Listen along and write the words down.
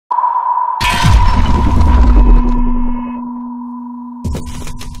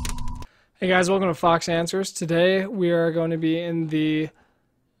Hey guys, welcome to Fox Answers. Today we are going to be in the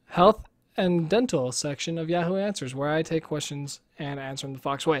health and dental section of Yahoo Answers, where I take questions and answer them the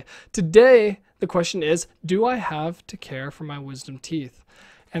Fox way. Today the question is, do I have to care for my wisdom teeth?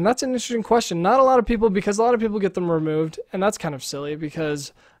 And that's an interesting question. Not a lot of people, because a lot of people get them removed, and that's kind of silly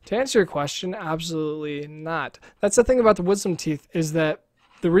because to answer your question, absolutely not. That's the thing about the wisdom teeth, is that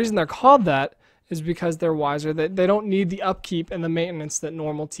the reason they're called that is because they're wiser. They don't need the upkeep and the maintenance that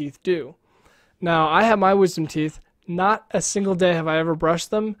normal teeth do. Now, I have my wisdom teeth. Not a single day have I ever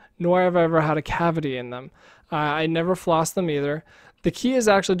brushed them, nor have I ever had a cavity in them. I never floss them either. The key is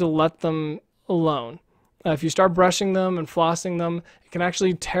actually to let them alone. If you start brushing them and flossing them, it can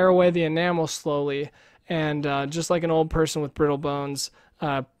actually tear away the enamel slowly, and just like an old person with brittle bones,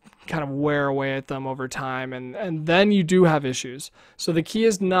 kind of wear away at them over time, and then you do have issues. So the key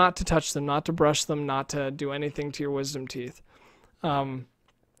is not to touch them, not to brush them, not to do anything to your wisdom teeth.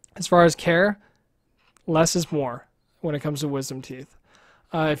 As far as care, less is more when it comes to wisdom teeth.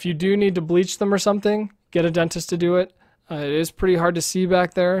 If you do need to bleach them or something, get a dentist to do it. It is pretty hard to see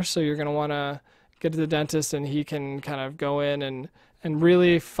back there, so you're going to want to get to the dentist, and he can kind of go in and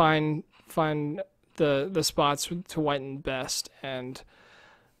really find the spots to whiten best. And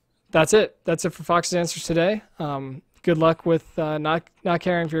that's it. That's it for Fox's Answers today. Good luck with not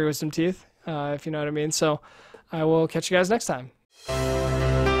caring for your wisdom teeth, if you know what I mean. So I will catch you guys next time.